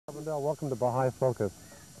Carbondale, welcome to Baha'i Focus.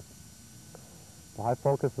 Baha'i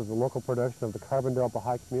Focus is a local production of the Carbondale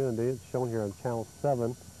Baha'i community. It's shown here on Channel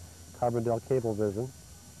 7, Carbondale Cablevision.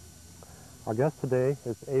 Our guest today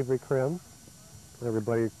is Avery Crim.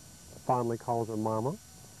 Everybody fondly calls her Mama.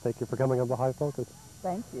 Thank you for coming on Baha'i Focus.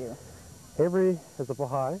 Thank you. Avery is a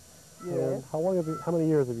Baha'i. Yes. And how many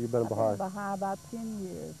years have you been a Baha'i? I've been Baha'i about 10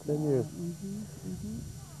 years. 10 years.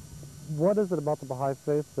 What is it about the Baha'i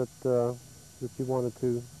faith that you wanted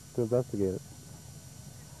to investigate it?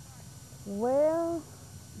 Well,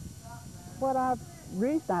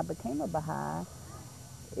 reason I became a Baha'i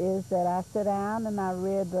is that I sat down and I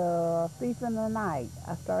read the Thief in the Night.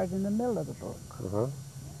 I started in the middle of the book.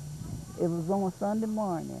 It was on a Sunday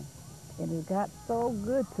morning, and it got so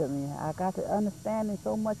good to me. I got to understanding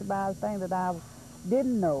so much about things that I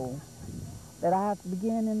didn't know, that I have to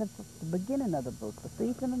begin in the beginning of the book, The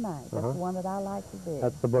Thief in the Night. That's the one that I like the best.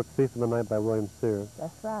 That's the book Thief in the Night by William Sears.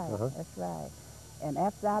 That's right, that's right. And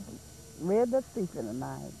after I read The Thief in the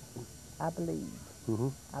Night, I believed.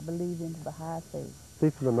 I believed in the Baha'i faith.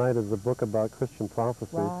 Thief in the Night is a book about Christian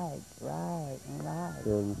prophecy. Right.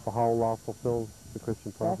 And Baha'u'llah fulfills the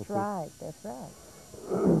Christian prophecy. That's right.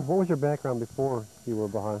 What was your background before you were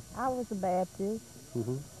Baha'i? I was a Baptist.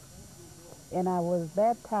 And I was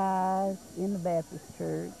baptized in the Baptist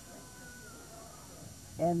church.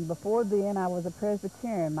 And before then, I was a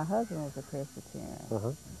Presbyterian. My husband was a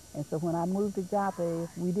Presbyterian. And so when I moved to Joppa,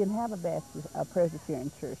 we didn't have a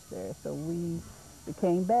Presbyterian church there. So we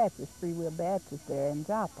became Baptist, Free Will Baptist there in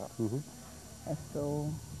Joppa. And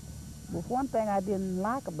so, well, one thing I didn't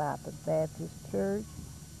like about the Baptist church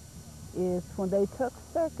is when they took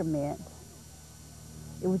sacrament,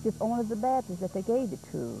 it was just only the Baptists that they gave it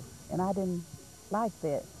to. And I didn't like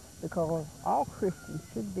that, because all Christians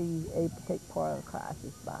should be able to take part of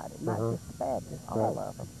Christ's body, not just the Baptists, all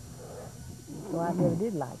of them. So I never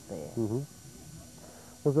did like that.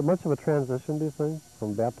 Was it much of a transition, do you think,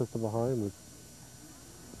 from Baptist to Baha'i?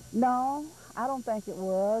 No, I don't think it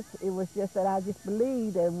was. It was just that I just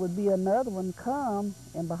believed there would be another one come,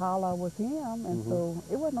 and Baha'u'llah was him, and so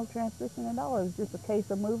it wasn't no transition at all. It was just a case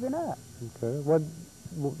of moving up. Okay. What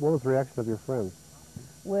was the reaction of your friends?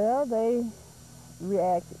 Well, they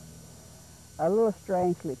reacted a little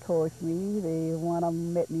strangely towards me. One of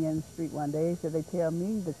them met me in the street one day. Said, they tell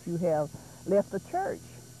me that you have left the church.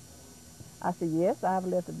 I said, yes, I've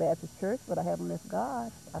left the Baptist church, but I haven't left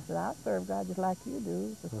God. I said, I serve God just like you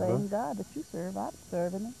do. The same God that you serve, I'm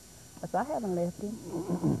serving him. I said, I haven't left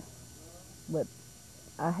him. But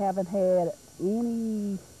I haven't had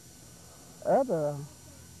any other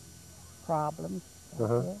problems.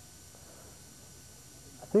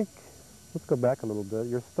 I think, let's go back a little bit.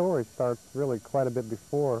 Your story starts really quite a bit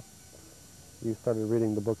before you started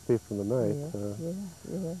reading the book Thief in the Night.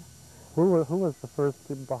 Who was the first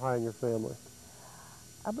Baha'i in your family?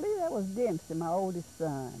 I believe that was Dempsey, my oldest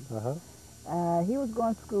son. He was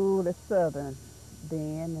going to school at Southern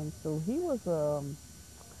then, and so he was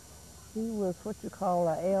what you call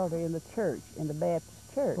an elder in the church, in the Baptist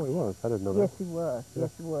church. Oh, he was? I didn't know that. Yes, he was.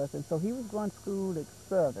 Yes, he was. And so he was going to school at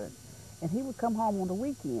Southern, and he would come home on the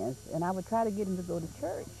weekends, and I would try to get him to go to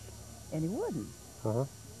church, and he wouldn't.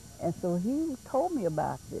 And so he told me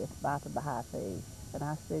about this, about the Baha'i faith. And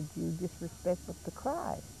I said, you disrespectful to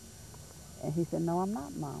Christ. And he said, no, I'm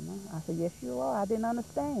not, Mama. I said, yes, you are. I didn't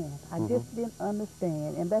understand. I just didn't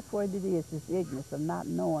understand. And that's what it is, this ignorance of not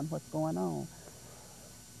knowing what's going on.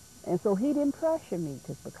 And so he didn't pressure me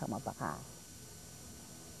to become a Baha'i.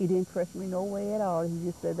 He didn't pressure me no way at all. He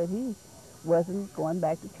just said that he wasn't going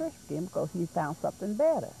back to church again because he found something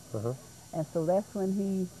better. And so that's when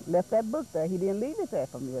he left that book there. He didn't leave it there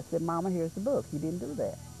for me. I said, Mama, here's the book. He didn't do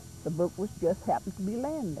that. The book was just happened to be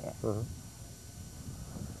laying there.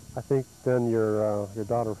 I think then your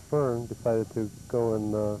daughter Fern decided to go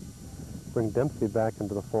and bring Dempsey back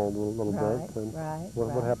into the fold a little bit. And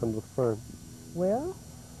what happened with Fern? Well,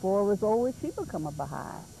 4 years old, she became a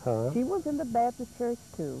Baha'i. She was in the Baptist church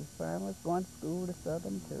too. Fern was going to school to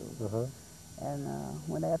Southern too. And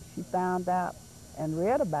whenever she found out and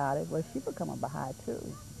read about it, well, she became a Baha'i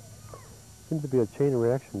too. Seems to be a chain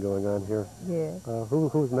reaction going on here. Yes.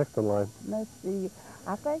 Who's next in line? Let's see.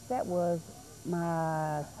 I think that was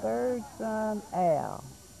my third son, Al.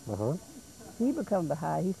 He became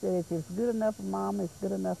Baha'i. He said, if it's good enough for Mama, it's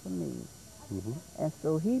good enough for me. And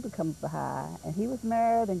so he became Baha'i, and he was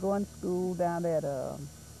married and going to school down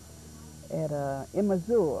in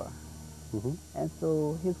Missouri. And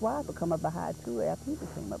so his wife became a Baha'i too after he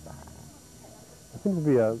became a Baha'i. It seems to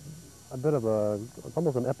be a bit of it's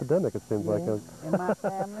almost an epidemic, it seems like. In my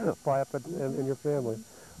family. In your family.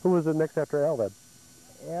 Who was the next after Al then?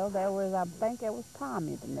 Well, I think that was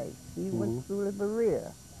Tommy tonight. He went to school at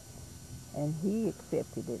Berea, and he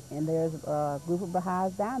accepted it. And there's a group of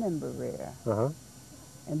Baha'is down in Berea. Uh-huh.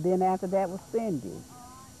 And then after that was Cindy,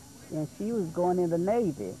 and she was going in the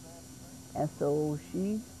Navy. And so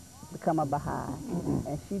she become a Baha'i.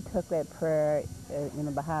 And she took that prayer in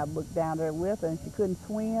the Baha'i book down there with her, and she couldn't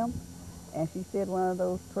swim. And she said one of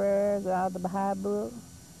those prayers out of the Baha'i book,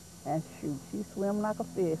 and shoot, she swam like a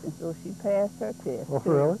fish, and so she passed her test. Oh,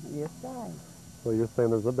 too. really? Yes, right. So you're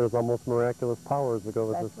saying there's almost miraculous powers that go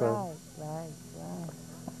with That's this thing.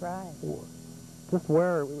 That's right. Just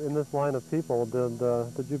where in this line of people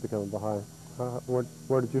did you become a Baha'i?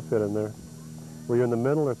 Where did you fit in there? Were you in the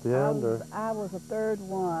middle or at the end? I was the third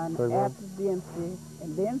one after Dempsey,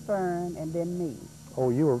 and then Fern, and then me. Oh,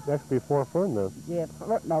 you were actually before Fern then? Yeah,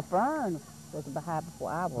 no, Fern was a Baha'i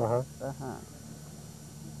before I was. Uh-huh.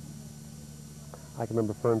 I can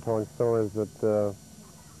remember Fern telling stories that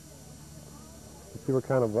you were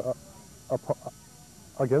kind of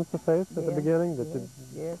against the faith at the beginning?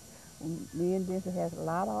 Yes. Me and Dempsey had a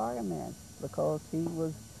lot of arguments because he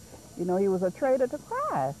was, he was a traitor to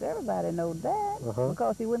Christ. Everybody knows that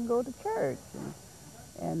because he wouldn't go to church.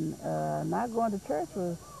 And not going to church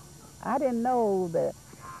was, I didn't know that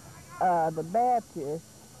the Baptist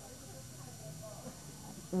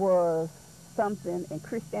was something and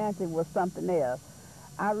Christianity was something else.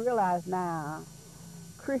 I realize now,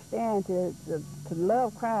 Christianity, to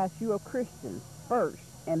love Christ, you're a Christian first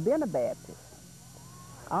and then a Baptist.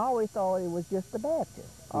 I always thought it was just the Baptist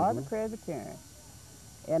or the Presbyterian.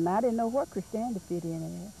 And I didn't know what Christianity fit in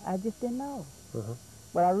there. I just didn't know.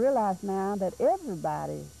 But I realize now that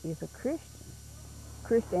everybody is a Christian.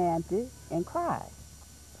 Christianity and Christ.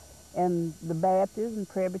 And the Baptist and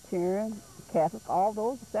Presbyterian, Catholic, all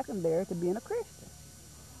those are secondary to being a Christian.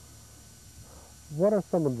 What are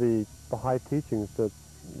some of the Baha'i teachings that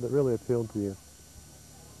really appealed to you?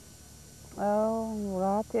 Oh, well,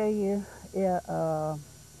 I'll tell you,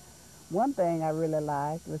 one thing I really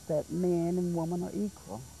liked was that man and woman are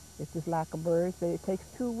equal. It's just like a bird. It takes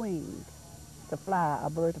two wings to fly, a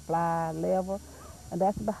bird to fly level. And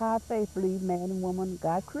that's the Baha'i faith, believe man and woman,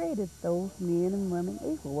 God created those men and women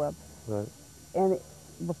equal. Well, right. And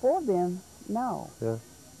before then, no. Yeah.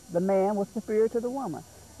 The man was superior to the woman.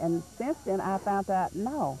 And since then, I found out,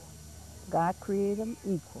 no, God created them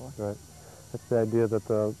equal. Right. That's the idea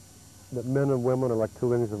that men and women are like two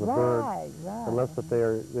wings of a bird. Right. Unless that they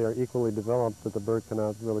are equally developed, that the bird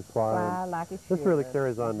cannot really fly. Fly like it should. This really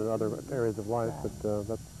carries on to other areas of life, but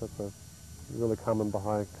that's a really common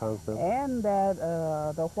Baha'i concept. And that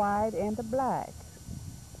the white and the black,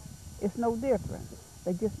 it's no different.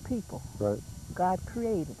 They're just people. Right. God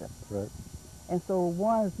created them. Right. And so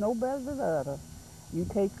one is no better than the other. You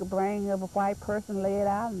take the brain of a white person, lay it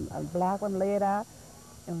out, and a black one, lay it out,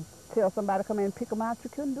 and tell somebody to come in and pick them out, you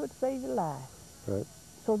couldn't do it to save your life. Right.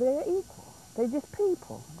 So they're equal. They're just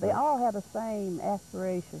people. They all have the same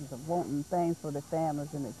aspirations of wanting things for their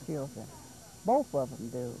families and their children. Both of them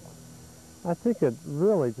do. I think it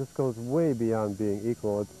really just goes way beyond being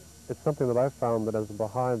equal. It's something that I've found that as a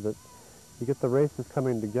Baha'i that you get the races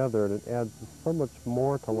coming together and it adds so much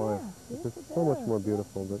more to life. It's just so much more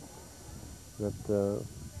beautiful that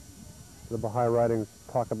the Baha'i writings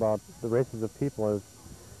talk about the races of people as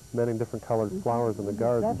many different colored flowers in the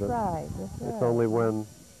garden. That's right. It's only when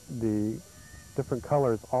the different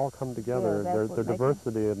colors all come together, their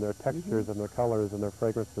diversity and their textures and their colors and their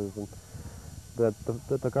fragrances, and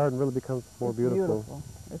that the garden really becomes more beautiful.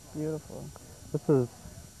 It's beautiful. This is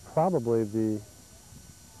probably the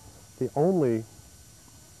only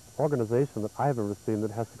organization that I've ever seen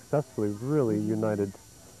that has successfully really united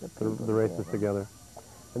the races together.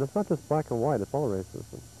 And it's not just black and white, it's all races.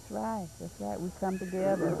 That's right. We come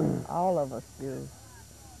together, all of us do.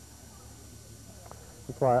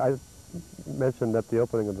 That's why I mentioned at the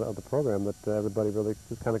opening of the program that everybody really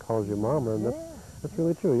just kind of calls you Mama, and that's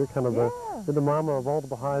really true. You're kind of you're the Mama of all the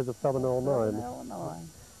Baha'is of Southern Illinois.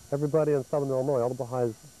 Everybody in Southern Illinois, all the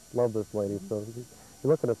Baha'is love this lady, so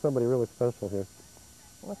you're looking at somebody really special here.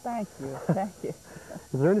 Well, thank you. Thank you.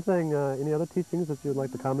 Is there anything, any other teachings that you'd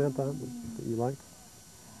like to comment on that you liked?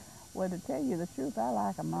 Well, to tell you the truth, I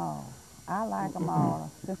like them all. I like them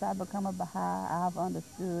all. Since I've become a Baha'i, I've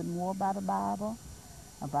understood more about the Bible,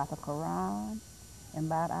 about the Quran, and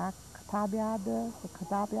about our Kitabi-i-Duh, the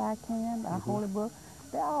Kitabi-i-Can, our holy book.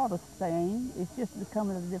 They're all the same. It's just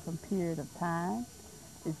becoming a different period of time.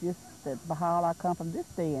 It's just that Baha'u'llah come from this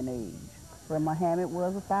day and age, where Muhammad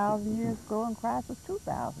was 1,000 years ago and Christ was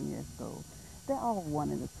 2,000 years ago. They're all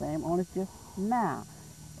one and the same, only it's just now.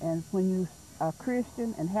 And when you are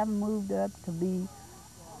Christian and haven't moved up to be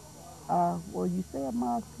Well, you say a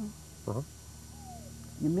Muslim, Uh-huh.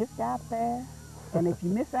 you missed out there. And if you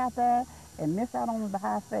miss out there and miss out on the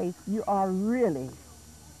Baha'i faith, you are really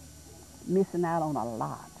missing out on a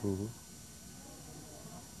lot. Mm-hmm.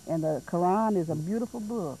 And the Quran is a beautiful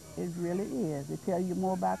book. It really is. It tells you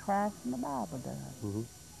more about Christ than the Bible does. Mm-hmm.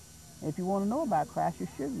 If you want to know about Christ, you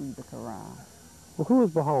should read the Quran. Well, who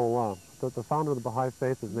is Baha'u'llah? The founder of the Baha'i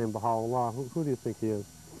faith is named Baha'u'llah. Who do you think he is?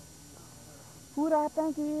 Who do I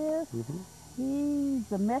think he is? Mm-hmm. He's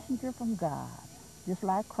the messenger from God, just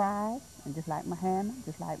like Christ and just like Muhammad,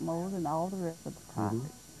 just like Moses and all the rest of the prophets.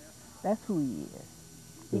 Mm-hmm. That's who he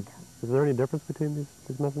is. Is there any difference between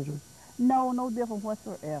these messengers? No different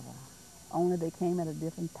whatsoever. Only they came at a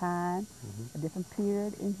different time, a different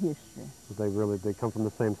period in history. They come from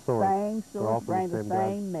the same source. Same source, bring the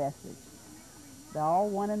same God. message. They're all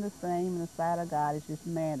one and the same in the sight of God. It's just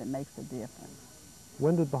man that makes the difference.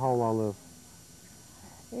 When did Baha'u'llah live?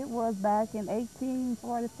 It was back in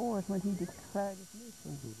 1844 is when he declared his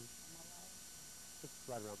mission. Mm-hmm. It's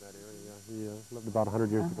right around that area, yeah. He lived about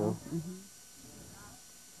 100 years ago. Mm-hmm.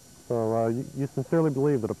 So you sincerely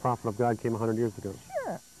believe that a prophet of God came 100 years ago?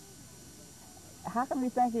 Sure. How can we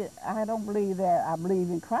think it? I don't believe that. I believe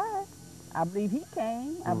in Christ. I believe he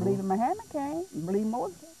came. I believe in Muhammad came. I believe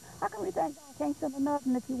Moses came. How can we think God can't send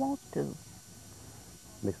another if he wants to?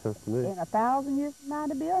 Makes sense to me. In 1,000 years from now,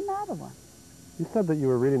 to be another one. You said that you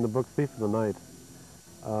were reading the book Thief of the Night,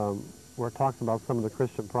 where it talks about some of the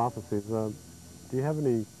Christian prophecies. Do you have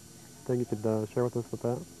anything you could share with us with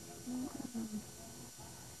that?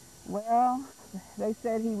 Well, they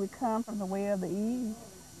said he would come from the way of the east,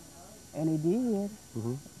 and he did.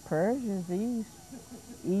 Mm-hmm. Persia's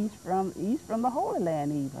east from the Holy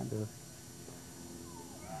Land even. Yeah.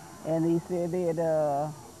 And he said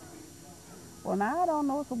that, well, now I don't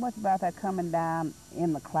know so much about that coming down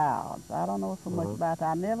in the clouds. I don't know so much about that.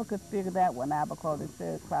 I never could figure that one out because it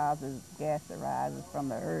says clouds is gas that rises from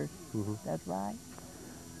the earth. Mm-hmm. That's right.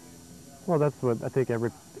 Well, that's what I think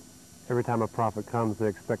every time a prophet comes, they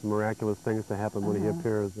expect miraculous things to happen when he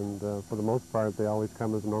appears, and for the most part, they always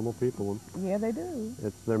come as normal people. Yeah, they do.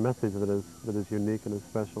 It's their message that is unique and is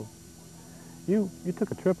special. You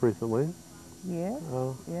took a trip recently. Yes,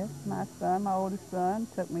 yes. My oldest son,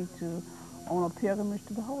 took me on a pilgrimage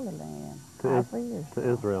to the Holy Land. To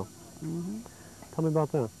Israel. Mm-hmm. Tell me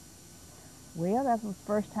about that. Well, that was the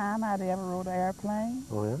first time I'd ever rode an airplane.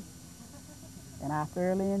 Oh, yeah? And I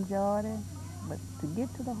thoroughly enjoyed it. But to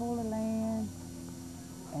get to the Holy Land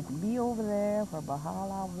and to be over there where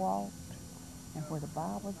Baha'u'llah walked and where the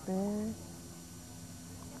Bible's buried,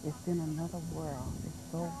 it's in another world.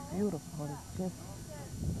 It's so beautiful.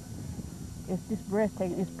 It's just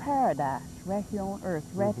breathtaking. It's paradise right here on earth,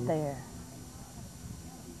 right there.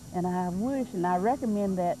 And I wish and I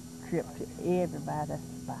recommend that trip to everybody that's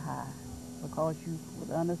Baha'i, because you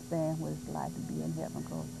would understand what it's like to be in heaven,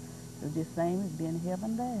 because it's the same as being in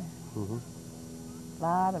heaven there. Mm-hmm.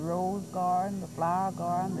 The rose garden, the flower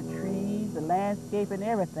garden, the trees, the landscape, and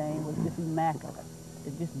everything was just immaculate.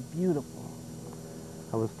 It's just beautiful.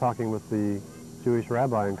 I was talking with the Jewish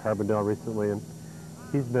rabbi in Carbondale recently, and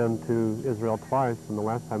he's been to Israel twice, and the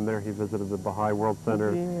last time there he visited the Baha'i World Center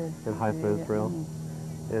in Haifa, Israel.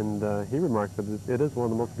 And he remarked that it is one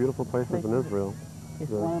of the most beautiful places in Israel. It's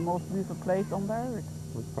one of the most beautiful places on the earth.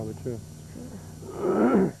 That's probably true.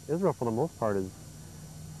 Sure. Israel, for the most part, is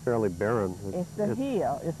fairly barren. It's a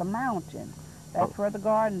hill. It's a mountain. That's where the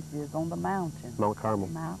gardens is, on the mountain. Mount Carmel.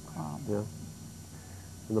 Mount Carmel. Yeah.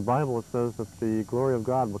 In the Bible, it says that the glory of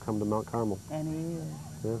God will come to Mount Carmel. And it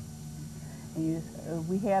is. Yeah. And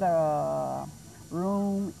we had a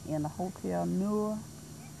room in the Hotel Noor,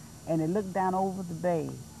 and it looked down over the bay.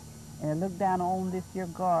 And it looked down on this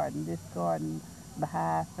garden,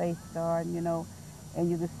 Baha'i Faith Garden, you know. And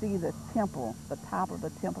you could see the temple, the top of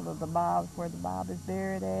the temple of the Bob, where the Bob is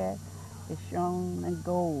buried at. It's shown in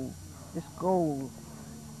gold, this gold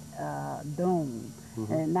dome.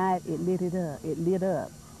 And at night it lit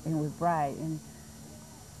up, and it was bright, and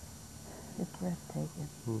it's breathtaking.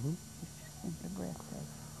 It's just simply breathtaking.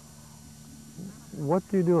 What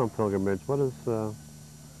do you do on pilgrimage? What is...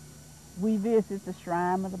 We visit the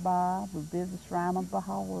shrine of the Bob, we visit the shrine of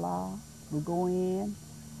Baha'u'llah, we go in,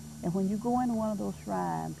 and when you go into one of those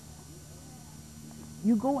shrines,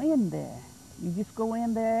 you go in there. You just go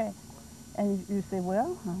in there and you say,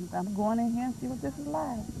 well, I'm going in here and see what this is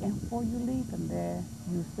like. And before you leave from there,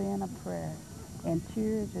 you say in a prayer, and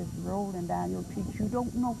tears is rolling down your cheeks. You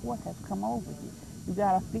don't know what has come over you. You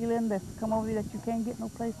got a feeling that's come over you that you can't get no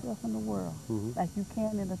place else in the world, like you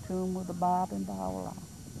can in the tomb with the Bob and Baha'u'llah.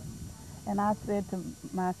 And I said to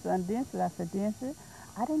my son, Denson, I said, Denson,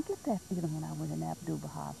 I didn't get that feeling when I went in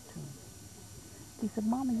Abdul-Baha's tomb. He said,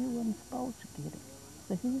 Mama, you weren't supposed to get it.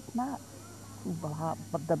 So he's not who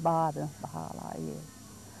the Baha'i is.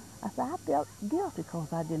 I said, I felt guilty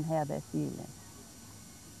because I didn't have that feeling.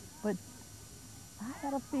 But I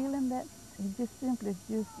had a feeling that it just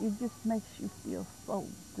makes you feel so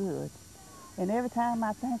good. And every time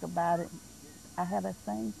I think about it, I have that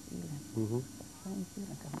same feeling. Same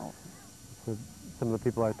feeling come over. So some of the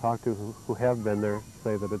people I talk to who have been there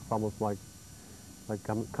say that it's almost like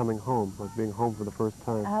coming home, like being home for the first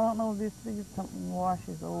time. I don't know, this thing, something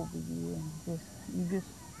washes over you, and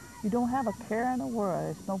you don't have a care in the world.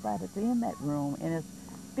 There's nobody that's in that room, and it's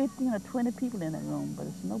 15 or 20 people in that room, but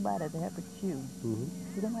it's nobody there but you.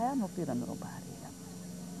 You don't have no feeling of nobody else.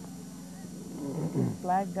 It's just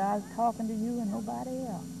like God's talking to you and nobody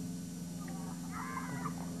else.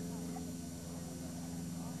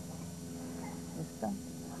 It's something.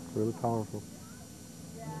 It's really powerful.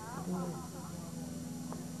 Yes, it is.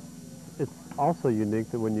 It's also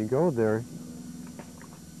unique that when you go there,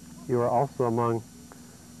 you are also among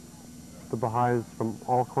the Baha'is from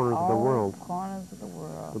all corners of the world. All corners of the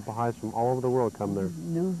world. The Baha'is from all over the world come there.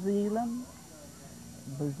 New Zealand,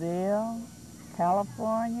 Brazil,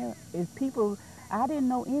 California. It's people, I didn't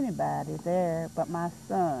know anybody there but my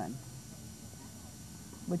son.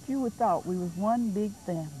 But you would thought we was one big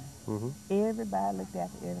family. Everybody looked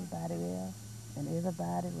after everybody else, and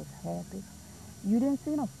everybody was happy. You didn't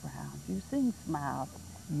see no frowns. You seen smiles.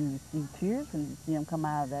 You see tears when you see them come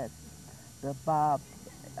out of the Bob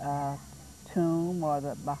tomb or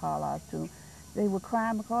the Baha'i tomb. They were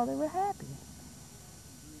crying because they were happy.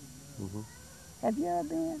 Have you ever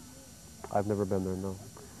been? I've never been there, no.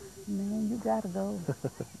 Man, you got to go.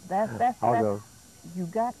 I'll go. You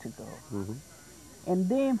got to go. And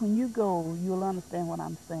then when you go, you'll understand what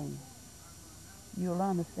I'm saying. You'll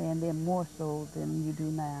understand them more so than you do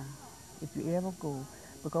now, if you ever go.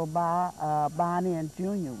 Because Bonnie and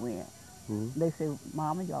Junior went. They said,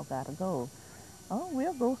 Mama, y'all got to go. Oh,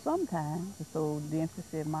 we'll go sometime. So then she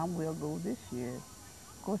said, Mom, we'll go this year.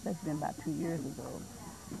 Of course, that's been about 2 years ago.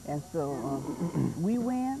 And so we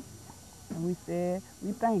went, and we said,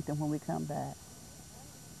 we thanked him when we come back.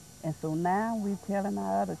 And so now we're telling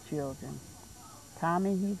our other children.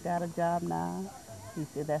 Tommy, he's got a job now. He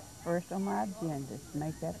said, that's first on my agenda, to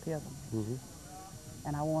make that pilgrimage.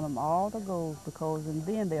 And I want them all to go, because and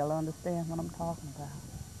then they'll understand what I'm talking about.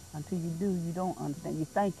 Until you do, you don't understand. You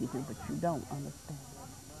think you do, but you don't understand.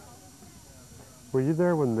 Were you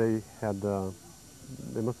there when they had,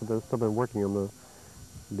 they must have still been working on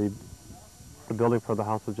the building for the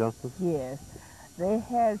House of Justice? Yes. They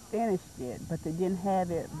had finished it, but they didn't have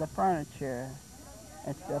the furniture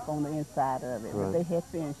and stuff on the inside of it. But they had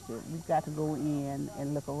finished it. We got to go in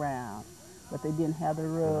and look around. But they didn't have the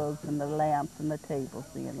rugs and the lamps and the tables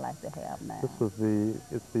in like they have now. This was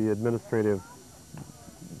it's the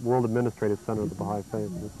World Administrative Center of the Baha'i Faith.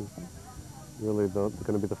 This is really going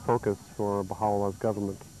to be the focus for Baha'u'llah's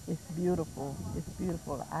government. It's beautiful. It's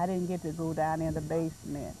beautiful. I didn't get to go down in the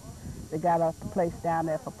basement. They got a place down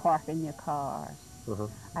there for parking your cars.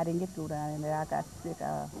 I didn't get to go down in there. I got sick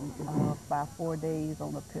about 4 days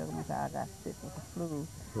on the pilgrimage. I got sick with the flu.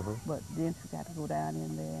 But then we got to go down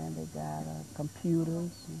in there, and they got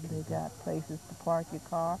computers, and they got places to park your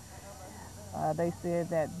car. They said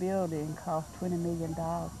that building cost $20 million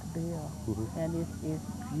to build, and it is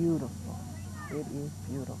beautiful. It is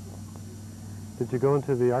beautiful. Did you go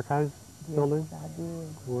into the archives building? Yes, I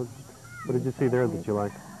did. What did you see there that you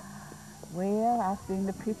liked? Well, I seen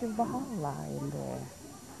the pictures of Baha'i in there.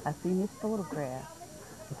 I seen his photograph.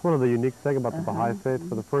 That's one of the unique things about the Baha'i Faith.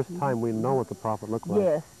 For the first time, we know what the Prophet looked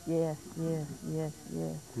like. Yes.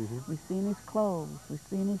 We seen his clothes. We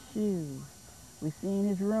seen his shoes. We seen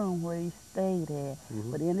his room where he stayed at.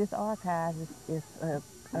 But in this archive is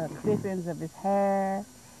clippings of his hair,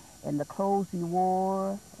 and the clothes he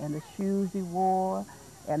wore, and the shoes he wore,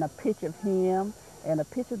 and a picture of him, and a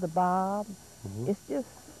picture of the Bob. It's just...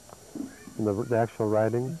 And the actual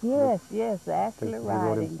writing? Yes, the actual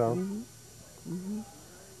writing. He wrote himself?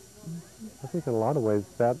 I think in a lot of ways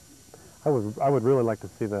that, I would really like to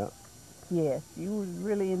see that. Yes, you would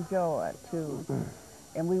really enjoy it too.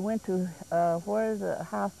 And we went to, where is the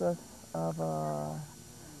house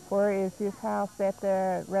where is his house at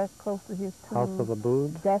there, right close to his tomb? House of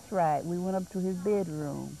Abood? That's right. We went up to his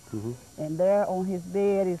bedroom. And there on his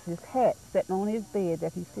bed is his hat sitting on his bed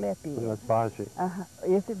that he slept in. That's Baji.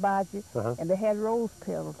 Is it Baji? And they had rose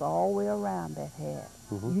petals all the way around that hat.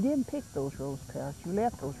 You didn't pick those rose petals. You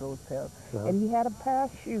left those rose petals. And he had a pair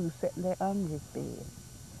of shoes sitting there under his bed.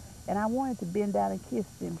 And I wanted to bend down and kiss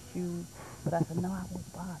them shoes, but I said, no, I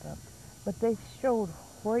won't bother. But they showed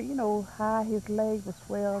where, you know, how his leg was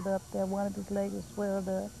swelled up there. One of his legs was swelled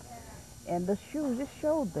up. And the shoes just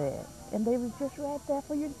showed that. And they was just right there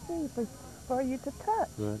for you to see, for you to touch.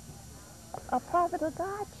 Right. A prophet of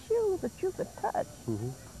God's shoes that you could touch. Mm-hmm.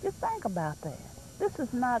 Just think about that. This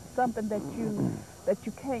is not something that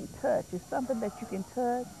you can't touch. It's something that you can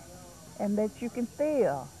touch and that you can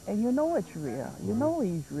feel. And you know it's real. You know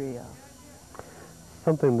he's real.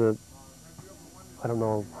 Something that I don't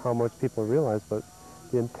know how much people realize, but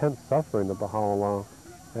the intense suffering that Baha'u'llah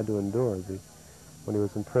had to endure. When he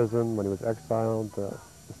was in prison, when he was exiled, the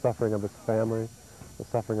suffering of his family, the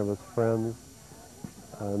suffering of his friends.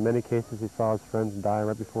 In many cases, he saw his friends die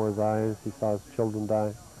right before his eyes. He saw his children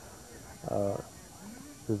die.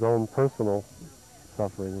 His own personal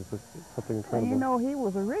suffering is just something incredible. And you know, he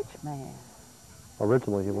was a rich man.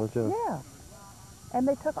 Originally, he was, yes. Yeah. And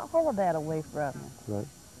they took all of that away from him. Right.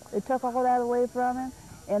 They took all that away from him,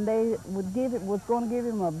 and they was going to give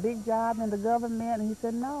him a big job in the government, and he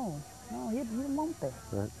said no, he didn't want that.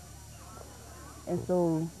 Right. And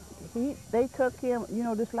so they took him, you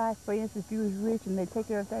know, just like, for instance, if you was rich and they take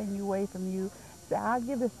everything away from you, say, I'll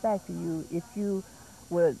give this back to you if you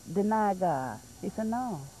would deny God. He said,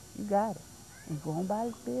 no, you got it. And go on by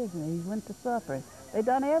his business. He went to suffering. They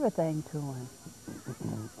done everything to him.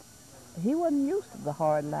 He wasn't used to the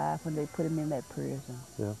hard life when they put him in that prison.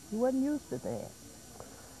 Yeah. He wasn't used to that.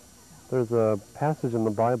 There's a passage in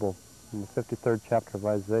the Bible, in the 53rd chapter of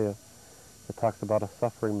Isaiah, that talks about a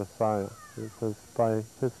suffering Messiah. It says, by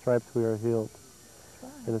his stripes we are healed. That's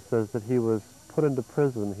right. And it says that he was put into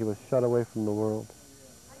prison, he was shut away from the world.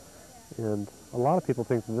 And a lot of people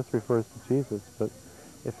think that this refers to Jesus, but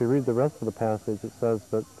if you read the rest of the passage, it says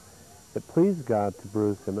that it pleased God to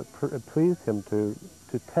bruise him. It pleased him to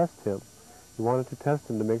test him. He wanted to test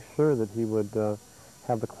him to make sure that he would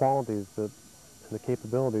have the qualities and the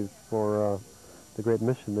capabilities for the great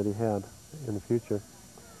mission that he had in the future.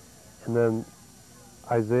 And then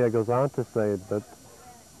Isaiah goes on to say that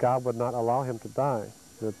God would not allow him to die.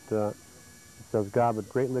 That it says God would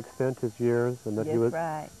greatly extend his years, and that he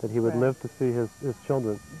would live to see his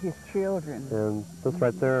children. His children. And this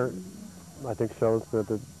right there, I think, shows that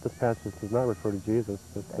this passage does not refer to Jesus,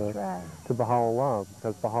 but to Baha'u'llah,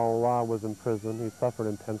 because Baha'u'llah was in prison. He suffered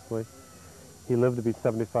intensely. He lived to be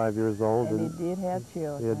 75 years old. And he did have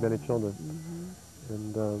children. He had many children. Mm-hmm.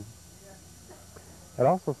 And it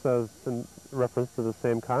also says, in reference to the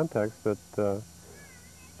same context, that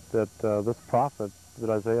this prophet that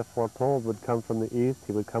Isaiah foretold would come from the east.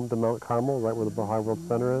 He would come to Mount Carmel, right where the Baha'i World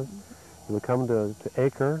Center is. He would come to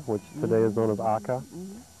Acre, which today is known as Akka,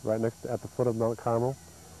 right next at the foot of Mount Carmel.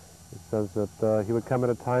 It says that he would come at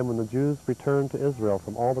a time when the Jews returned to Israel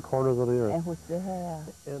from all the corners of the earth. And which they have.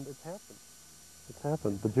 And it's happened. It's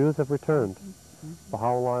happened. The Jews have returned.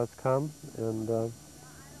 Baha'u'llah has come, and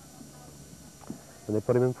they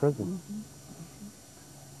put him in prison.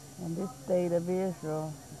 And this state of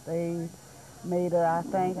Israel, they made I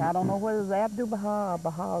don't know whether it was Abdu'l-Baha or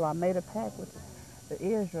Baha'u'llah, made a pact with the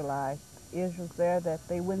Israelites. Israel's there that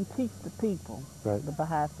they wouldn't teach the people the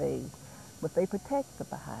Baha'i faith, but they protect the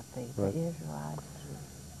Baha'i faith, the Israelites.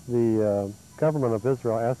 The government of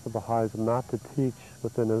Israel asked the Baha'is not to teach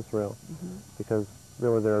within Israel because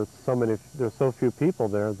really there's so few people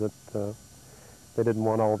there that they didn't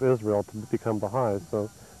want all of Israel to become Baha'is. So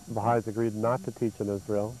the Baha'is agreed not to teach in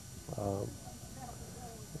Israel, so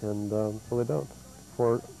they don't.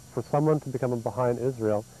 For someone to become a Baha'i in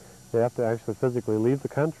Israel, they have to actually physically leave the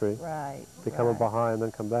country, become a Baha'i, and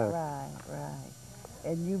then come back. Right.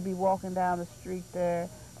 And you be walking down the street there,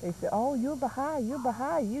 they say, oh, you're Baha'i, you're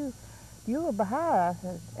a Baha'i.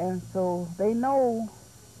 And so they know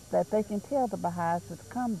that they can tell the Baha'is to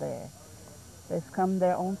come there. They've come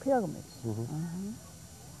there on pilgrimage.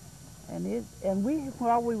 And we,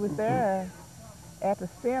 while we were there at the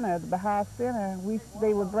center, the Baha'i Center,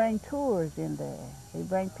 they would bring tours in there. They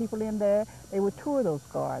bring people in there. They would tour those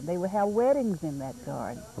gardens. They would have weddings in that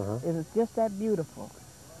garden. It was just that beautiful.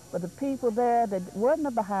 But the people there that wasn't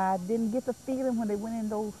a Baha'i didn't get the feeling when they went in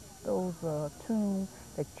those tombs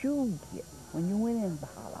that you get when you went in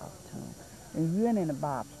Baha'u'llah's tomb and you went in the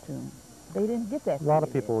Bob's tomb. They didn't get that feeling. A lot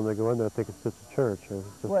of people, when they go in there, think it's just a church or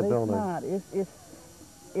just a building. Well, it's not.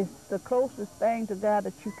 It's the closest thing to God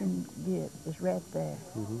that you can get. It's right there.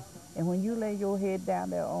 And when you lay your head down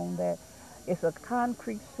there on that, it's a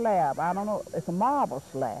concrete slab. I don't know. It's a marble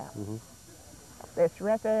slab. That's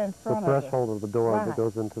right there in front of the threshold of the door that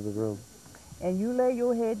goes into the room. And you lay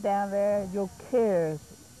your head down there, your cares,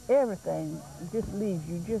 everything just leaves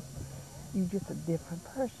you. You're just a different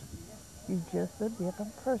person. You're just a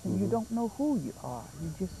different person. You don't know who you are.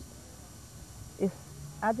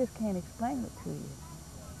 I just can't explain it to you.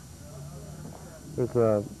 There's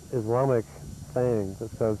a Islamic saying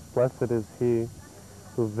that says, "Blessed is he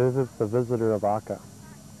who visits the visitor of Akka."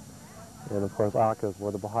 And of course, Akka is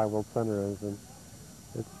where the Baha'i World Center is, and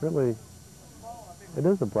it's really, it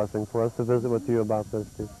is a blessing for us to visit with you about this,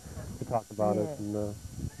 to talk about it. Yes. And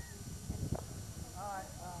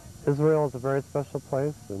Israel is a very special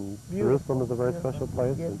place, and Beautiful, Jerusalem is a very beautiful. special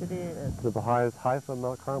place. Yes, and it is. the Baha'is, Haifa and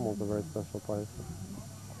Mount Carmel is a very special place.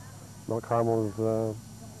 Mount Carmel is,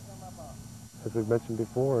 as we've mentioned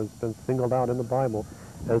before, has been singled out in the Bible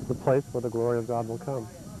as the place where the glory of God will come.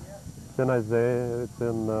 It's in Isaiah, it's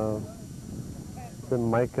in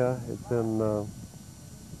Micah, it's in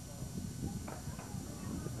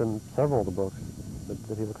several of the books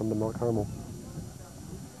that he will come to Mount Carmel.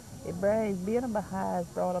 Being a Baha'i has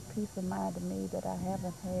brought a peace of mind to me that I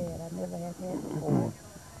haven't had. I never have had before,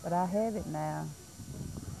 but I have it now.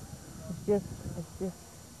 It's just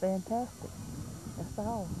fantastic. That's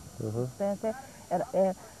all. It's fantastic.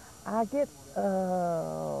 And I get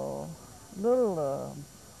little,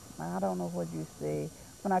 I don't know what you say,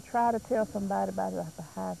 when I try to tell somebody about the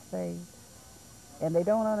Baha'i faith and they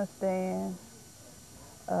don't understand.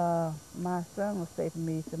 My son will say to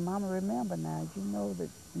me, he said, "Mama, remember now, you know that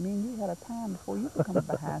me and you had a time before you become a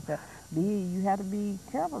Baha'i. So, you have to be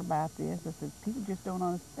careful about this. I said, people just don't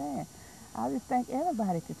understand." I just think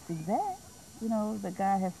everybody could see that. You know, the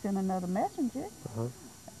guy has sent another messenger.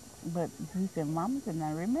 But he said, "Mama said,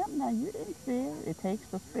 now remember, now you didn't see it. It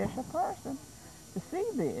takes a special person to see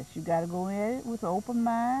this. You got to go at it with an open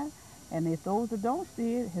mind. And if those that don't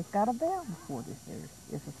see it, has got a veil before this earth.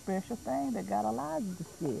 It's a special thing that God allows you to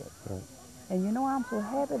see it." Right. And you know, I'm so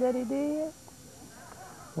happy that he did.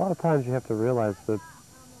 A lot of times you have to realize that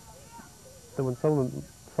when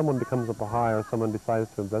someone becomes a Baha'i or someone decides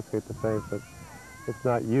to investigate the faith, that it's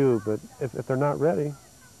not you, but if they're not ready,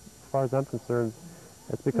 as far as I'm concerned,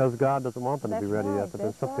 it's because God doesn't want them to be ready yet, that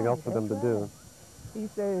there's something else for them to do. He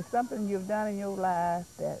said, it's something you've done in your life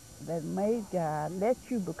that made God let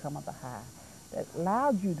you become a Baha'i, that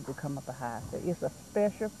allowed you to become a Baha'i. So it's a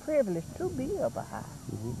special privilege to be a Baha'i.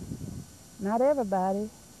 Not everybody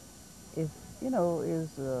is,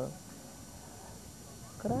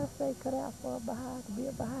 could I say cut out for a Baha'i to be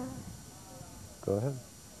a Baha'i? Go ahead.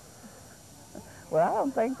 Well, I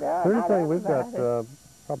don't think that. Here's the thing, we've got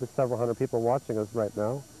probably several hundred people watching us right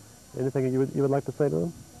now. Anything you would like to say to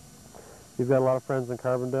them? You've got a lot of friends in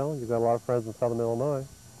Carbondale. You've got a lot of friends in Southern Illinois.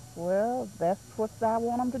 Well, that's what I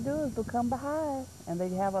want them to do, is become Baha'i, and they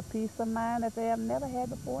have a peace of mind that they have never had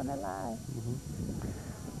before in their life.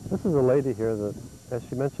 This is a lady here that, as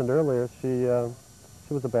she mentioned earlier, she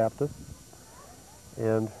was a Baptist,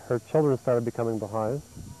 and her children started becoming Baha'is,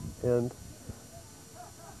 and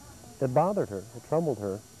it bothered her, it troubled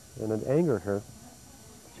her, and it angered her.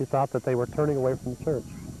 She thought that they were turning away from the church.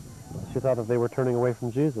 She thought that they were turning away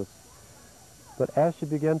from Jesus. But as she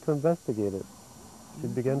began to investigate it, she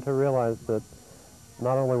began to realize that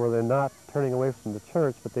not only were they not turning away from the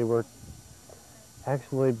church, but they were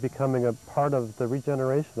actually becoming a part of the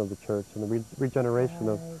regeneration of the church and the regeneration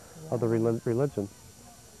of the religion.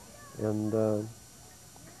 And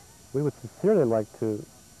we would sincerely like to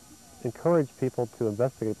encourage people to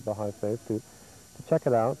investigate the Baha'i faith, to check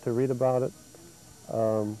it out, to read about it.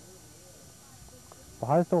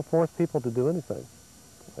 Baha'is don't force people to do anything.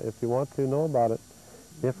 If you want to know about it,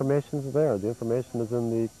 the information's there. The information is in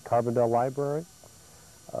the Carbondale library.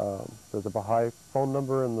 There's a Baha'i phone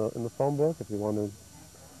number in the phone book. If you want to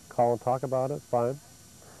call and talk about it, fine.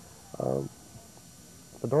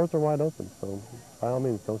 The doors are wide open, so by all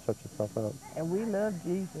means, don't shut yourself out. And we love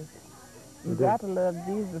Jesus. You got to love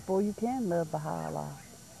Jesus before you can love Baha'u'llah.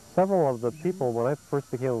 Several of the people, when I first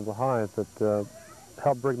became a Baha'i, that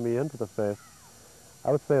helped bring me into the faith,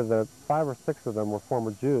 I would say that 5 or 6 of them were former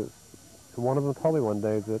Jews. And one of them told me one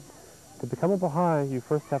day that to become a Baha'i, you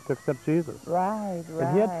first have to accept Jesus. Right.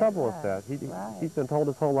 And he had trouble with that. He's been told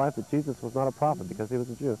his whole life that Jesus was not a prophet because he was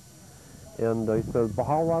a Jew. And he said,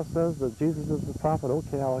 Baha'u'llah says that Jesus is the prophet,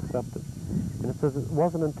 okay, I'll accept it. And it says it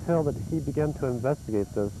wasn't until that he began to investigate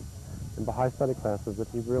this in Baha'i study classes that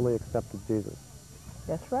he really accepted Jesus.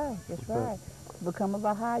 That's right, that's right. To become a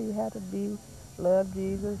Baha'i, you have to love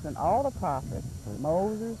Jesus and all the prophets,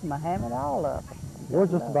 Moses, Muhammad, all of them. We're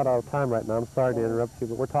just about out of time right now. I'm sorry to interrupt you,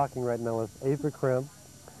 but we're talking right now with Avery Crim,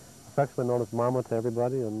 affectionately known as Mama to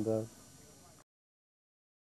everybody, and